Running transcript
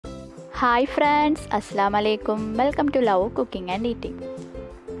Hi friends, അസ്സാം വലൈക്കും. Welcome to love cooking and eating.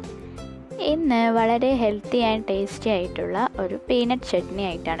 ഇന്ന് വളരെ ഹെൽത്തി ആൻഡ് ടേസ്റ്റി ആയിട്ടുള്ള ഒരു പീനട്ട് ചട്നി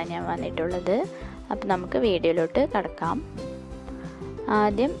ആയിട്ടാണ് ഞാൻ വന്നിട്ടുള്ളത്. അപ്പോൾ നമുക്ക് വീഡിയോയിലോട്ട് കടക്കാം.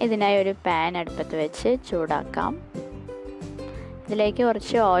 ആദ്യം ഇതിനായി ഒരു പാൻ അടുപ്പത്ത് വെച്ച് ചൂടാക്കാം. ഇതിലേക്ക്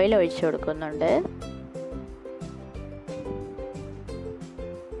കുറച്ച് ഓയിൽ ഒഴിച്ചു കൊടുക്കുന്നുണ്ട്.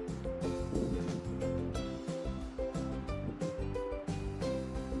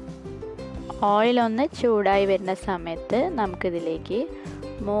 ഓയിലൊന്ന് ചൂടായി വരുന്ന സമയത്ത് നമുക്കിതിലേക്ക്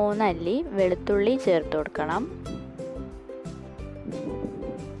 3 അല്ലി വെളുത്തുള്ളി ചേർത്ത് കൊടുക്കണം.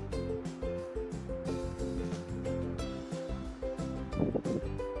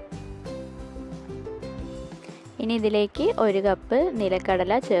 ഇനി ഇതിലേക്ക് 1 കപ്പ്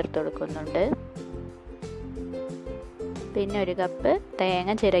നിലക്കടല ചേർത്ത് കൊടുക്കുന്നുണ്ട്. പിന്നെ 1 കപ്പ്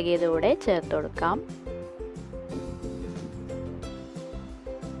തേങ്ങ ചിരകിയതുകൂടെ ചേർത്ത് കൊടുക്കാം.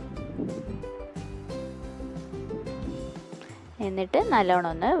 എന്നിട്ട് നല്ലോണം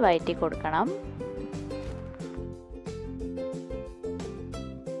ഒന്ന് വഴറ്റി കൊടുക്കണം.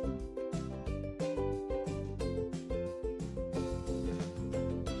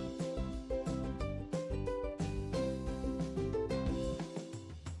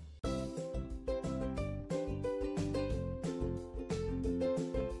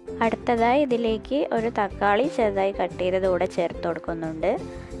 അടുത്തതായി ഇതിലേക്ക് ഒരു തക്കാളി ചെറുതായി കട്ട് ചെയ്തത് കൂടെ ചേർത്ത് കൊടുക്കുന്നുണ്ട്.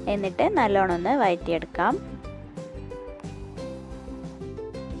 എന്നിട്ട് നല്ലോണം ഒന്ന് വഴറ്റിയെടുക്കാം.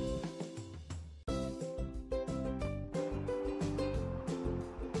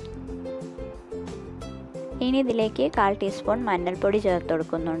 ഇനി ഇതിലേക്ക് 1/4 ടീസ്പൂൺ മഞ്ഞൾപ്പൊടി ചേർത്ത്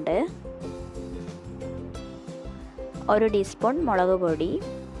കൊടുക്കുന്നുണ്ട്. 1 ടീസ്പൂൺ മുളക് പൊടി,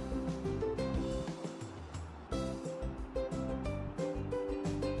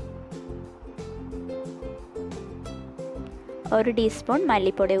 1 ടീസ്പൂൺ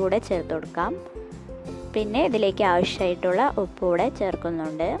മല്ലിപ്പൊടി കൂടെ ചേർത്ത് കൊടുക്കാം. പിന്നെ ഇതിലേക്ക് ആവശ്യമായിട്ടുള്ള ഉപ്പ് കൂടെ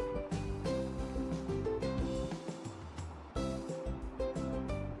ചേർക്കുന്നുണ്ട്.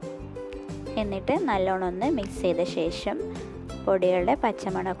 എന്നിട്ട് നല്ലോണം ഒന്ന് മിക്സ് ചെയ്ത ശേഷം പൊടികളുടെ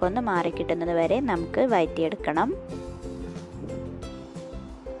പച്ചമണമൊക്കെ ഒന്ന് മാറിക്കിട്ടുന്നത് വരെ നമുക്ക് വഴറ്റിയെടുക്കണം.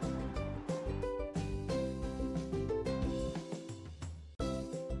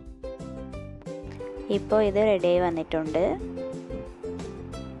 ഇപ്പോൾ ഇത് റെഡിയായി വന്നിട്ടുണ്ട്.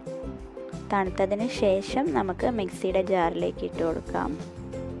 തണുത്തതിന് ശേഷം നമുക്ക് മിക്സിയുടെ ജാറിലേക്ക് ഇട്ട് കൊടുക്കാം.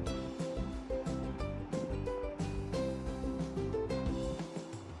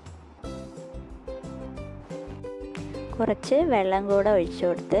 കുറച്ച് വെള്ളം കൂടെ ഒഴിച്ചു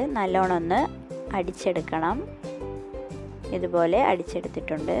കൊടുത്ത് നല്ലോണം ഒന്ന് അടിച്ചെടുക്കണം. ഇതുപോലെ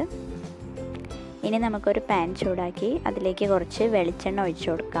അടിച്ചെടുത്തിട്ടുണ്ട്. ഇനി നമുക്കൊരു പാൻ ചൂടാക്കി അതിലേക്ക് കുറച്ച് വെളിച്ചെണ്ണ ഒഴിച്ചു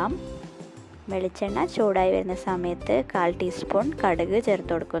കൊടുക്കാം. വെളിച്ചെണ്ണ ചൂടായി വരുന്ന സമയത്ത് 1/4 ടീസ്പൂൺ കടുക്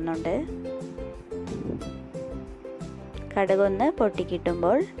ചേർത്ത് കൊടുക്കുന്നുണ്ട്. കടുകൊന്ന്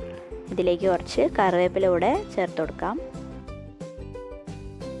പൊട്ടിക്കിട്ടുമ്പോൾ ഇതിലേക്ക് കുറച്ച് കറിവേപ്പില കൂടെ ചേർത്ത് കൊടുക്കാം.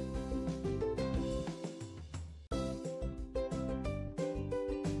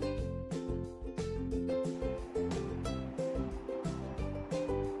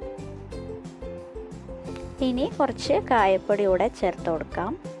 ഇനി കുറച്ച് കായപ്പൊടി കൂടെ ചേർത്ത്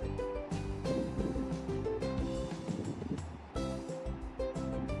കൊടുക്കാം.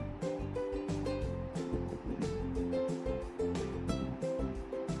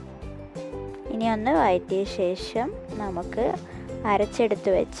 ഇനി ഒന്ന് വഴറ്റിയ ശേഷം നമുക്ക്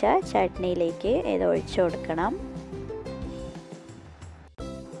അരച്ചെടുത്ത് വെച്ച ചട്നിയിലേക്ക് ഇത് ഒഴിച്ചു കൊടുക്കണം.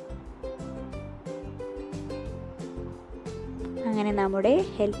 അങ്ങനെ നമ്മുടെ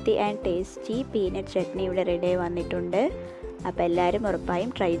healthy and tasty peanut chutney ഇവിടെ റെഡിയായി വന്നിട്ടുണ്ട്. അപ്പോൾ എല്ലാവരും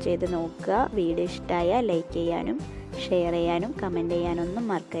ഉറപ്പായും ട്രൈ ചെയ്ത് നോക്കുക. വീഡിയോ ഇഷ്ടമായാൽ ലൈക്ക് ചെയ്യാനും ഷെയർ ചെയ്യാനും കമൻറ്റ് ചെയ്യാനൊന്നും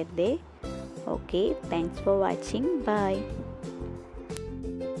മറക്കരുതേ. Okay, thanks for watching. By.